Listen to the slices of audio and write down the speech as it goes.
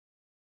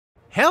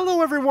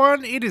Hello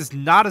everyone, it is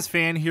Not As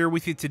Fan here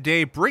with you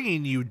today,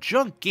 bringing you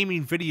Junk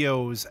Gaming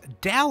Video's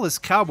Dallas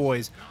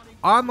Cowboys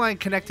online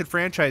connected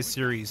franchise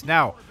series.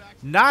 Now,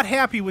 not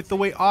happy with the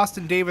way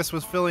Austin Davis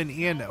was filling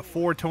in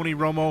for Tony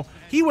Romo.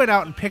 He went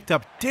out and picked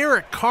up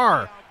Derek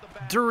Carr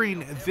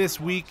during this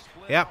week.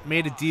 Yep,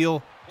 made a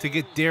deal to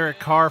get Derek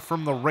Carr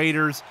from the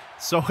Raiders,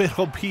 so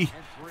it'll be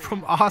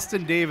from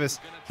Austin Davis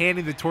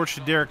handing the torch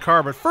to Derek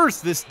Carr. But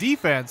first, this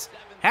defense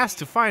has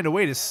to find a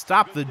way to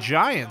stop the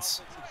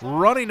Giants.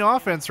 Running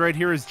offense right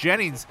here is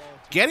Jennings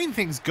getting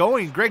things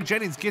going. Greg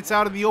Jennings gets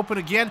out in the open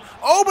again.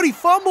 Oh, but he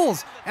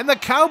fumbles, and the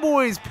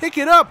Cowboys pick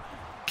it up.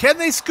 Can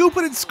they scoop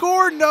it and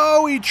score?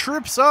 No, he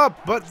trips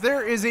up, but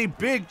there is a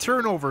big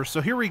turnover.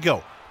 So here we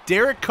go.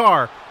 Derek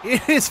Carr, in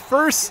his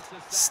first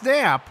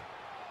snap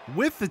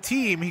with the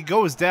team, he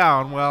goes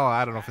down. Well,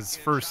 I don't know if it's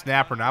first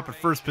snap or not, but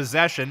first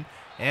possession.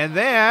 And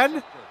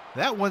then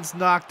that one's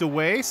knocked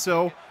away,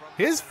 so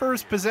his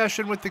first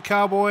possession with the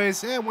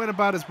Cowboys went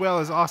about as well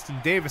as Austin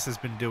Davis has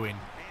been doing.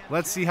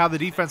 Let's see how the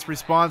defense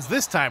responds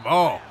this time.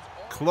 Oh,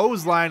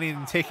 clotheslining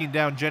and taking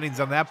down Jennings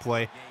on that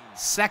play.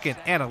 2nd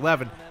and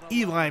 11.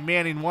 Eli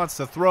Manning wants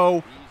to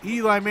throw.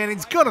 Eli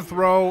Manning's going to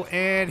throw,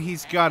 and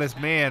he's got his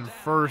man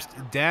first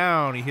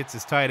down. He hits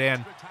his tight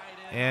end,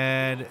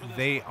 and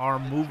they are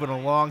moving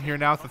along here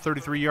now at the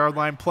 33-yard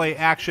line. Play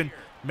action.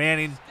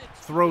 Manning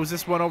throws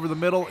this one over the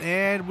middle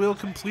and will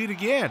complete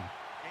again.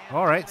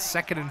 All right,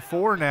 2nd and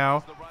 4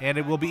 now, and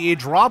it will be a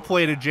draw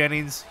play to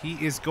Jennings. He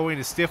is going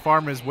to stiff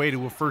arm his way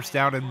to a first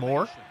down and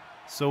more.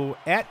 So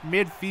at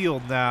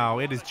midfield now,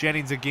 it is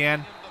Jennings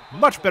again.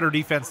 Much better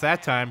defense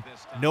that time.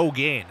 No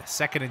gain.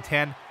 2nd and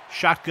 10,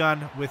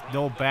 shotgun with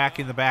no back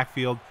in the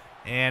backfield,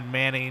 and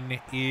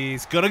Manning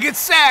is going to get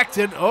sacked.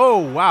 And oh,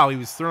 wow, he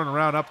was thrown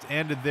around up to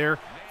ended there.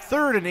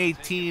 3rd and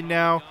 18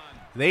 now.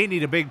 They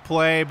need a big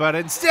play, but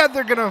instead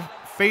they're going to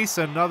face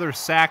another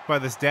sack by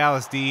this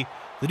Dallas D.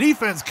 The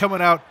defense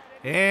coming out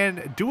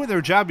and doing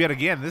their job yet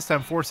again, this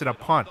time forcing a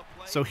punt.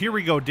 So here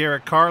we go,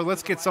 Derek Carr.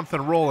 Let's get something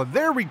rolling.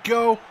 There we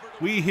go.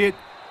 We hit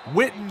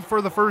Witten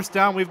for the first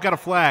down. We've got a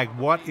flag.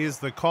 What is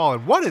the call?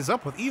 And what is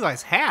up with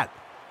Eli's hat?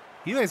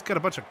 Eli's got a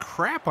bunch of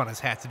crap on his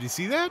hat. Did you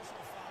see that?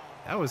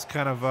 That was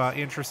kind of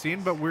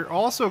interesting. But we're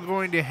also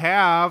going to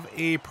have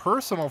a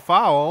personal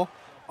foul.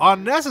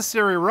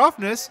 Unnecessary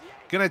roughness.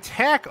 Going to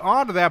tack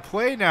onto that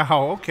play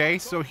now. Okay,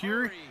 so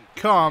here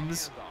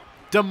comes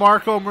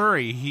DeMarco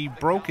Murray. He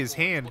broke his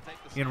hand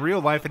in real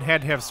life and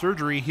had to have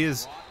surgery.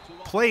 His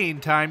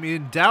playing time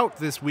in doubt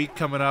this week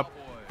coming up,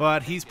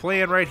 but he's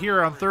playing right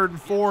here on 3rd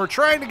and 4,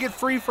 trying to get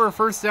free for a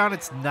first down.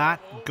 It's not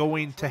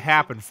going to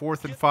happen.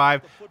 4th and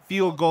 5,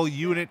 field goal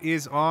unit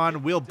is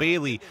on. Will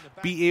Bailey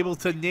be able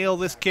to nail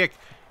this kick?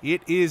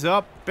 It is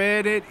up,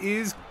 and it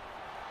is...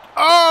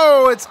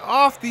 Oh, it's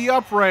off the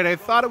upright. I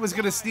thought it was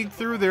going to sneak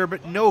through there,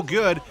 but no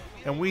good,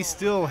 and we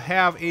still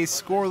have a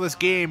scoreless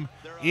game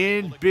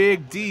in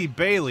Big D.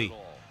 Bailey.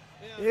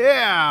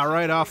 Yeah,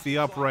 right off the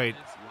upright.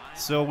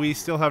 So we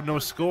still have no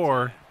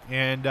score.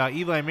 And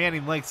Eli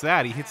Manning likes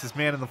that. He hits his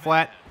man in the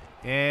flat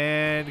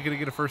and going to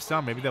get a first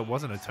down. Maybe that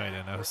wasn't a tight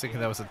end. I was thinking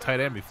that was a tight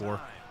end before.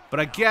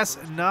 But I guess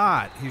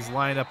not. He's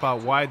lined up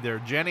out wide there.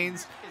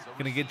 Jennings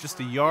going to get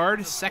just a yard.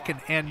 2nd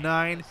and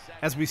 9.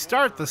 As we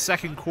start the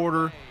second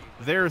quarter,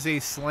 there's a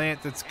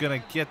slant that's going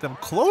to get them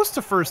close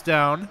to first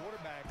down.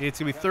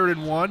 It's going to be 3rd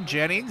and 1.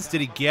 Jennings,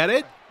 did he get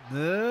it?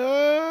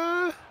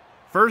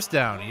 First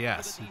down,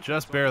 yes. He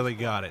just barely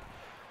got it.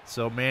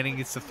 So Manning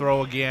gets to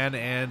throw again,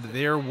 and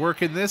they're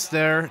working this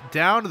there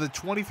down to the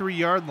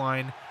 23-yard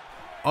line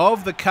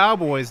of the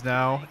Cowboys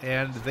now,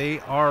 and they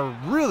are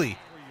really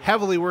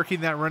heavily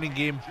working that running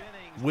game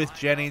with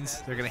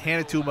Jennings. They're going to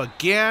hand it to him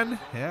again.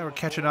 Yeah, we're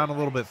catching on a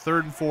little bit.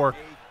 3rd and 4.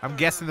 I'm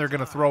guessing they're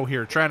going to throw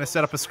here, trying to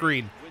set up a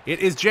screen.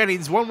 It is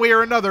Jennings one way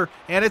or another,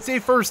 and it's a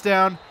first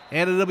down,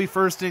 and it'll be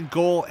 1st and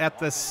goal at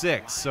the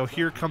 6. So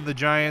here come the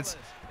Giants.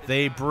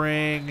 They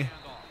bring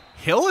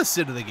Hillis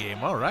into the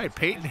game. All right,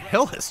 Peyton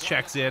Hillis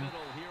checks in,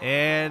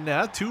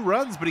 and 2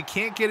 runs, but he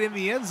can't get in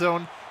the end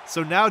zone.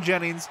 So now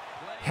Jennings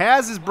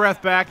has his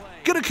breath back,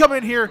 going to come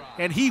in here,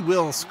 and he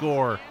will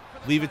score.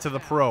 Leave it to the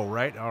pro,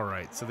 right? All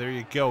right, so there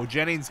you go.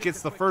 Jennings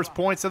gets the first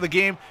points of the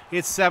game.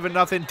 It's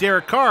 7-0.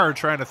 Derek Carr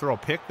trying to throw a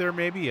pick there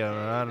maybe.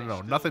 I don't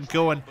know. Nothing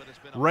going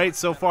right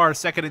so far.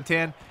 2nd and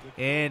 10,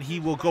 and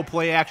he will go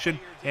play action,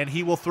 and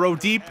he will throw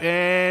deep,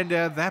 and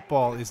that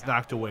ball is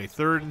knocked away.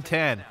 3rd and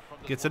 10.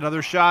 Gets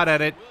another shot at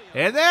it,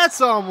 and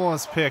that's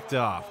almost picked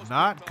off.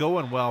 Not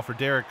going well for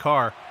Derek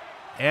Carr.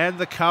 And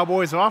the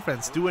Cowboys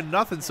offense doing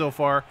nothing so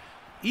far.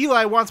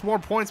 Eli wants more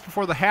points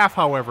before the half,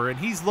 however, and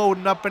he's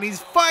loading up, and he's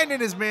finding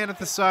his man at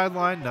the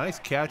sideline. Nice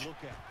catch.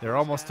 They're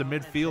almost to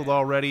midfield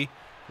already.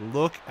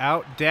 Look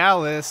out,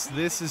 Dallas.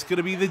 This is going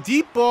to be the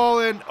deep ball,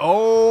 and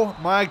oh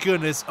my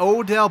goodness,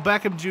 Odell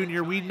Beckham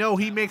Jr., we know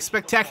he makes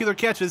spectacular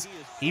catches.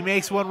 He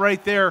makes one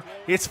right there.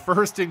 It's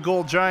 1st and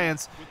goal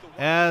Giants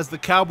as the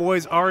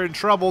Cowboys are in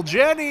trouble.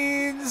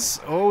 Jennings!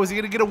 Oh, is he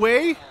going to get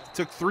away?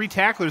 Took 3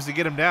 tacklers to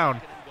get him down.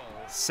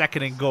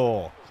 2nd and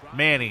goal.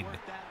 Manning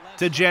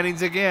to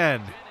Jennings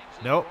again.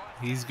 Nope,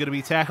 he's going to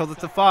be tackled at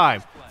the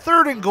 5.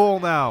 Third and goal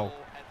now.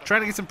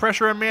 Trying to get some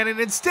pressure on Manning.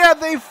 Instead,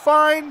 they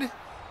find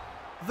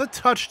the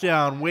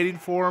touchdown. Waiting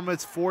for him.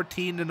 It's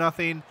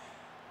 14-0.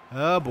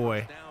 Oh,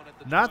 boy.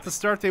 Not the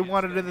start they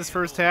wanted in this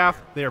first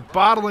half. They're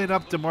bottling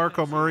up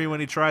DeMarco Murray when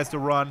he tries to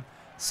run.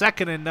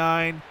 2nd and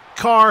 9.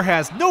 Carr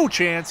has no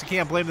chance. You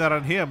can't blame that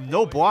on him.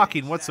 No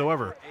blocking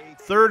whatsoever.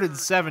 3rd and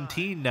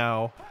 17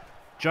 now.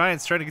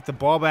 Giants trying to get the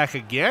ball back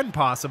again,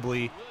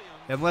 possibly.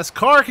 Unless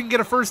Carr can get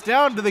a first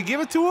down. Do they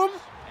give it to him?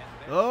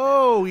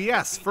 Oh,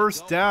 yes.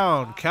 First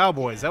down.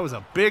 Cowboys. That was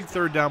a big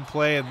 3rd down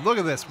play. And look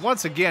at this.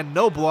 Once again,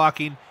 no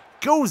blocking.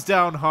 Goes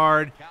down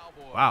hard.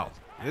 Wow.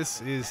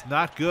 This is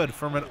not good.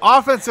 From an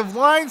offensive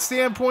line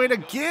standpoint,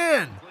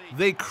 again,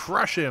 they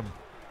crush him.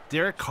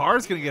 Derek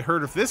Carr's going to get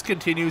hurt if this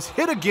continues.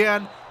 Hit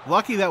again.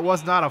 Lucky that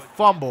was not a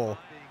fumble.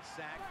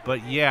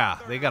 But, yeah,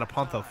 they got to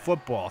punt the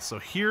football. So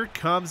here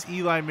comes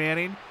Eli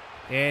Manning,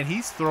 and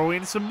he's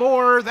throwing some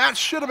more. That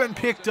should have been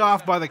picked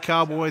off by the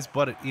Cowboys,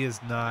 but it is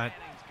not.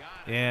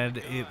 And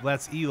it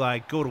lets Eli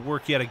go to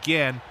work yet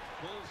again.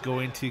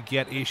 Going to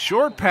get a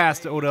short pass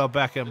to Odell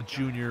Beckham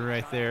Jr.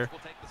 right there.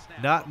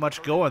 Not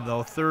much going,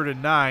 though. 3rd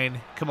and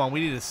 9. Come on,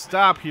 we need to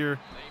stop here.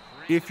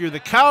 If you're the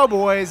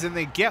Cowboys, and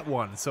they get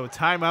one. So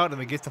timeout, and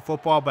they get the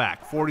football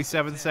back.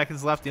 47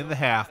 seconds left in the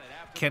half.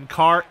 Can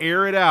Carr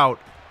air it out?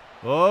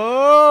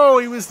 Oh,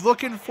 he was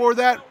looking for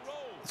that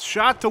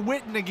shot to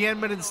Witten again,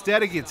 but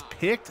instead it gets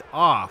picked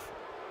off.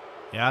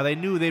 Yeah, they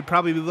knew they'd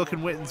probably be looking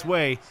Witten's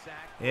way.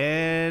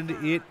 And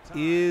it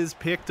is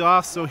picked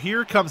off. So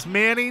here comes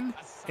Manning.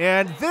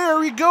 And there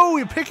we go.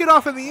 We pick it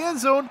off in the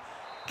end zone.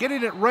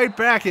 Getting it right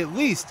back at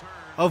least.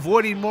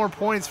 Avoiding more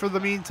points for the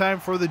meantime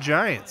for the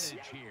Giants.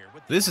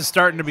 This is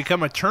starting to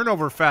become a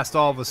turnover fest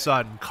all of a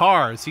sudden.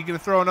 Carr, is he going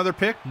to throw another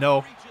pick?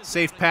 No.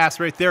 Safe pass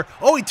right there.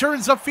 Oh, he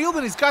turns upfield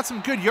and he's got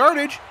some good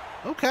yardage.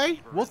 Okay,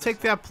 we'll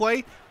take that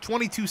play.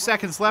 22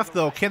 seconds left,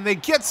 though. Can they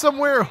get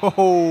somewhere?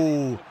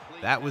 Oh,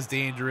 that was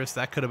dangerous.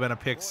 That could have been a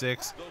pick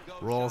 6.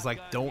 Rolls like,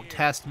 don't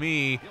test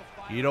me.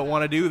 You don't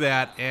want to do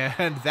that.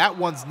 And that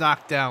one's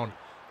knocked down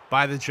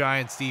by the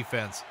Giants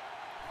defense.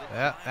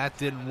 That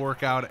didn't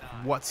work out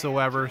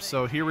whatsoever.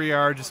 So here we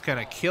are just kind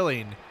of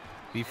killing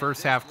the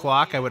first half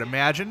clock, I would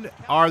imagine,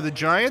 are the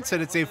Giants.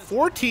 And it's a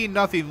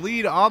 14-0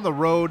 lead on the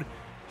road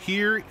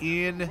here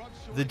in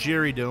the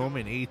Jerry Dome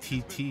in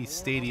AT&T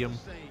Stadium.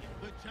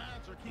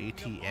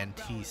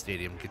 AT&T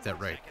Stadium, get that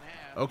right.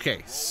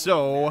 Okay,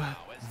 so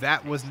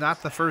that was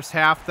not the first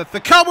half that the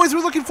Cowboys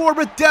were looking for,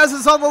 but Dez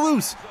is on the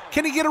loose.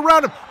 Can he get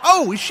around him?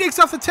 Oh, he shakes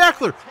off the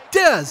tackler.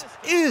 Dez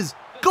is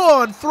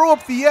gone. Throw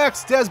up the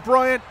X, Dez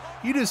Bryant.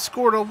 You just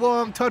scored a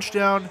long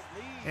touchdown,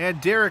 and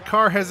Derek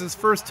Carr has his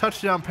first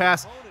touchdown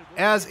pass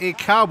as a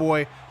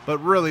Cowboy, but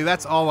really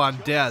that's all on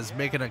Dez,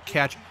 making a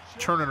catch,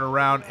 turning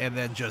around, and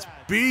then just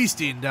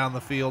beasting down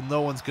the field.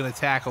 No one's going to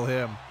tackle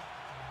him.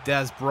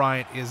 Dez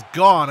Bryant is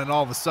gone, and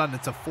all of a sudden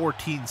it's a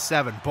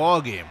 14-7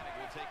 ball game.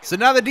 So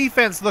now the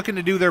defense looking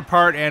to do their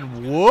part,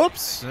 and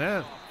whoops,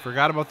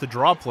 forgot about the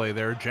draw play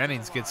there.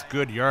 Jennings gets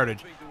good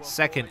yardage.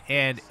 2nd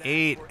and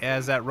 8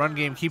 as that run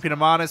game keeping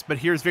him honest, but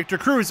here's Victor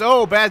Cruz.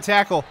 Oh, bad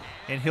tackle,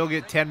 and he'll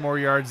get 10 more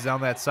yards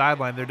down that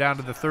sideline. They're down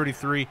to the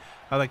 33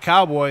 of the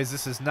Cowboys.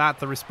 This is not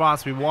the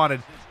response we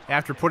wanted.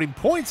 After putting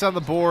points on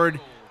the board,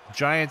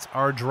 Giants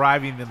are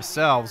driving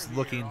themselves,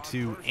 looking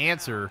to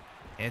answer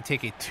and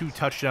take a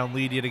 2-touchdown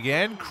lead yet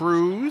again.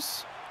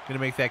 Cruz going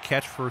to make that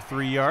catch for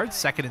 3 yards.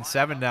 2nd and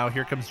 7 now.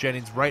 Here comes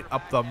Jennings right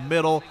up the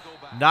middle.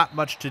 Not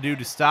much to do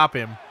to stop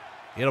him.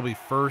 It'll be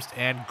 1st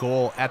and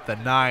goal at the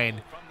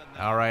 9.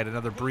 All right,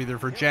 another breather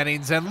for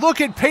Jennings. And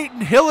look at Peyton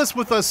Hillis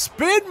with a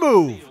spin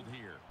move.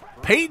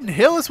 Peyton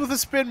Hillis with a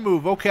spin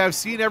move. Okay, I've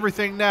seen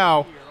everything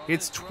now.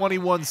 It's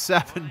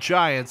 21-7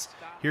 Giants.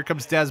 Here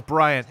comes Dez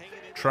Bryant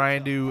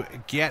trying to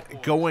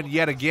get going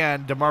yet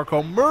again.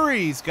 DeMarco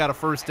Murray's got a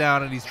first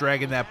down, and he's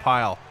dragging that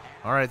pile.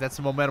 All right, that's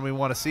the momentum we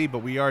want to see, but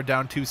we are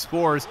down 2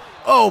 scores.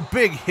 Oh,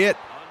 big hit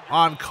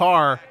on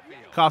Carr.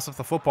 Cost off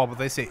the football, but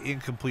they say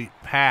incomplete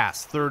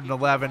pass. 3rd and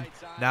 11.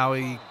 Now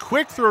a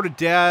quick throw to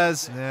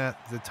Dez.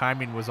 The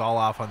timing was all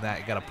off on that.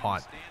 You got a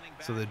punt.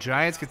 So the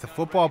Giants get the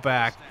football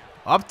back,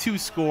 up 2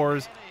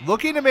 scores,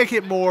 looking to make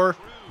it more.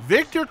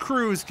 Victor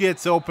Cruz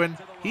gets open.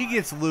 He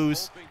gets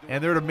loose,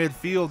 and they're to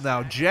midfield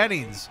now.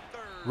 Jennings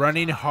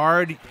running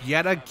hard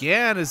yet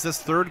again as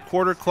this 3rd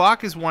quarter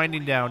clock is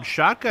winding down.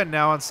 Shotgun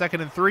now on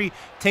 2nd and 3,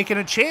 taking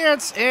a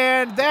chance,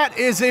 and that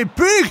is a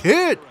big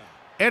hit.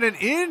 And an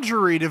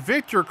injury to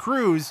Victor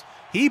Cruz.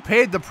 He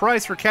paid the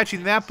price for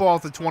catching that ball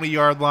at the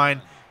 20-yard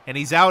line, and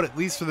he's out at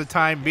least for the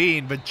time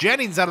being. But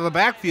Jennings out of the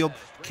backfield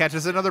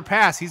catches another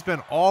pass. He's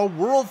been all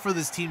world for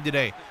this team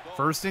today.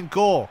 1st and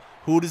goal.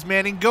 Who does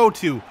Manning go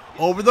to?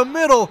 Over the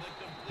middle.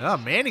 Oh,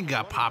 Manning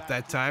got popped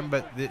that time,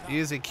 but it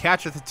is a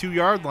catch at the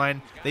 2-yard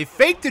line. They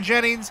faked to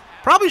Jennings.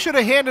 Probably should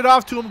have handed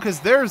off to him because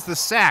there's the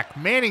sack.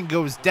 Manning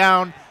goes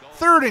down.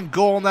 3rd and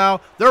goal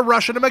now. They're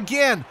rushing him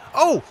again.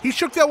 Oh, he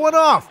shook that one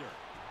off.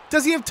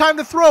 Does he have time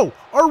to throw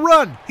or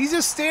run? He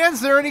just stands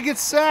there and he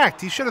gets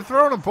sacked. He should have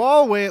thrown a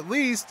ball away at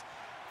least.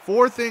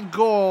 4th and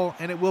goal,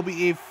 and it will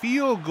be a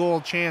field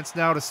goal chance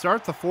now to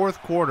start the 4th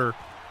quarter.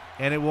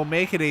 and it will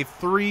make it a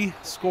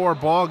 3-score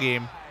ball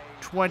game,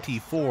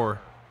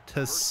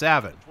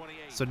 24-7.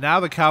 So now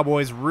the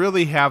Cowboys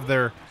really have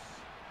their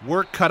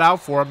work cut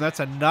out for them. That's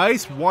a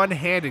nice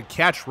one-handed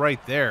catch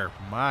right there.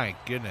 My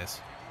goodness.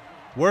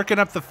 Working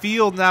up the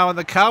field now, and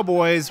the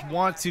Cowboys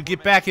want to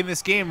get back in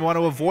this game, want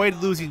to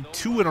avoid losing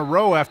 2 in a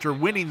row after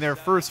winning their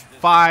first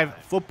 5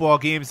 football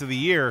games of the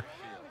year.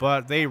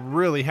 But they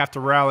really have to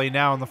rally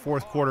now in the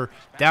fourth quarter,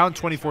 down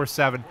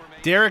 24-7.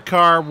 Derek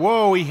Carr,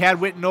 whoa, he had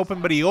Witten open,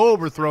 but he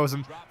overthrows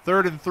him.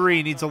 3rd and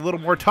 3, needs a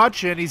little more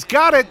touch, and he's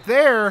got it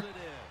there.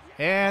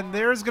 And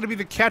there's going to be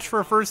the catch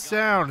for a first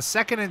down.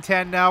 2nd and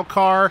 10 now,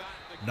 Carr.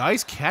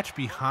 Nice catch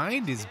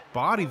behind his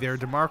body there,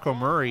 DeMarco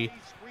Murray.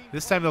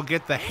 This time they'll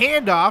get the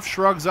handoff,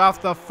 shrugs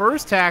off the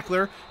first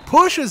tackler,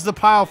 pushes the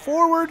pile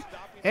forward,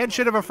 and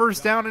should have a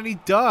first down, and he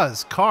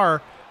does.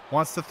 Carr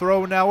wants to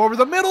throw now over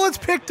the middle. It's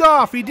picked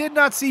off. He did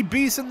not see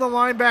Beeson, the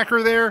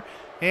linebacker, there,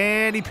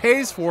 and he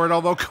pays for it,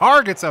 although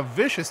Carr gets a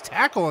vicious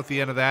tackle at the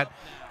end of that,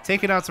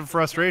 taking out some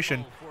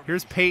frustration.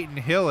 Here's Peyton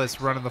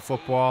Hillis running the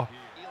football.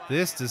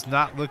 This does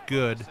not look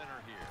good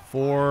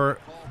for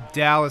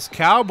Dallas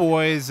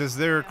Cowboys, as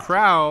their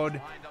crowd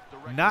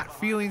not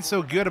feeling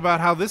so good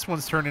about how this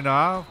one's turning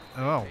off.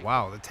 Oh,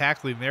 wow, the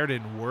tackling there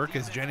didn't work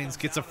as Jennings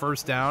gets a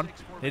first down.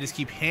 They just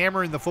keep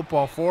hammering the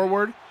football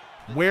forward,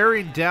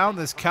 wearing down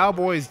this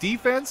Cowboys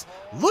defense.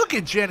 Look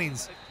at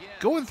Jennings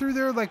going through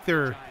there like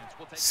they're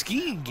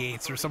skiing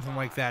gates or something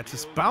like that,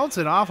 just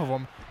bouncing off of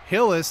them.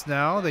 Hillis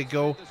now, they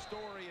go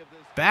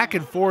back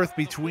and forth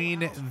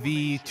between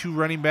the 2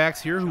 running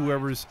backs here,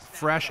 whoever's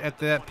fresh at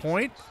that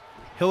point.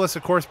 Hillis,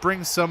 of course,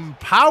 brings some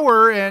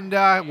power, and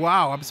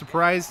wow, I'm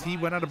surprised he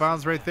went out of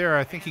bounds right there.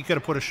 I think he could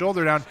have put a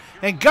shoulder down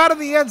and got in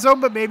the end zone,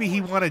 but maybe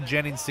he wanted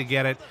Jennings to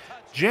get it.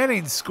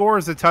 Jennings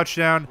scores the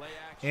touchdown,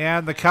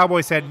 and the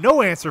Cowboys had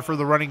no answer for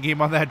the running game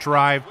on that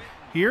drive.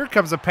 Here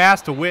comes a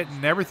pass to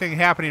Witten. Everything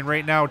happening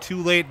right now too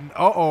late, and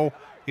uh-oh,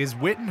 is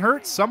Witten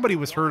hurt? Somebody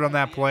was hurt on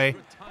that play.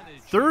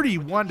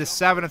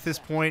 31-7 at this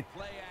point.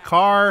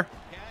 Carr,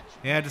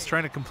 yeah, just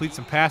trying to complete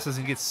some passes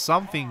and get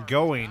something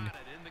going.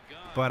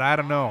 But I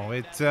don't know.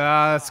 It's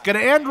going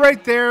to end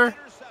right there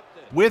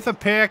with a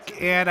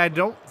pick, and I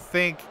don't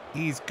think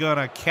he's going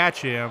to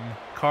catch him.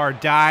 Carr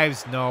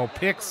dives. No,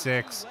 pick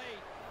 6.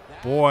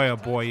 Boy, oh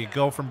boy, you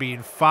go from being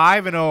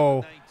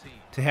 5-0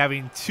 to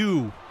having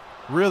 2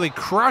 really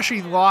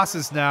crushing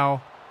losses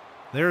now.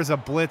 There's a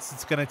blitz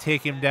that's going to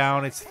take him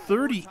down. It's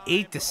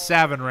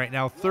 38-7 right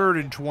now,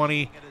 3rd and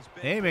 20.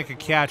 They make a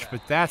catch,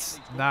 but that's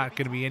not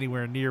going to be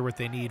anywhere near what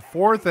they need.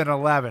 4th and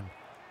 11.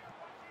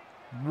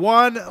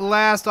 One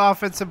last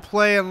offensive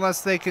play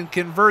unless they can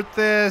convert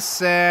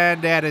this,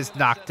 and that is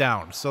knocked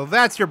down. So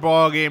that's your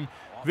ball game.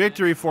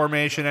 Victory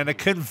formation and a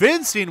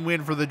convincing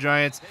win for the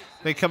Giants.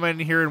 They come in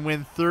here and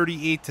win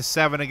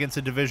 38-7 against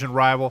a division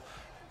rival.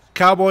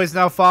 Cowboys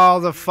now fall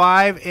to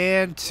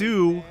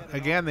 5-2.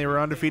 Again, they were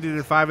undefeated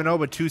at 5-0,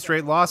 but 2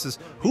 straight losses.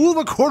 Who will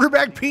the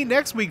quarterback be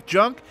next week,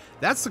 Junk?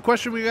 That's the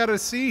question we got to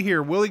see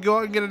here. Will he go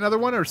out and get another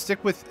one or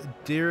stick with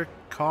Derek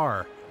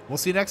Carr? We'll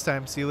see you next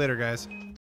time. See you later, guys.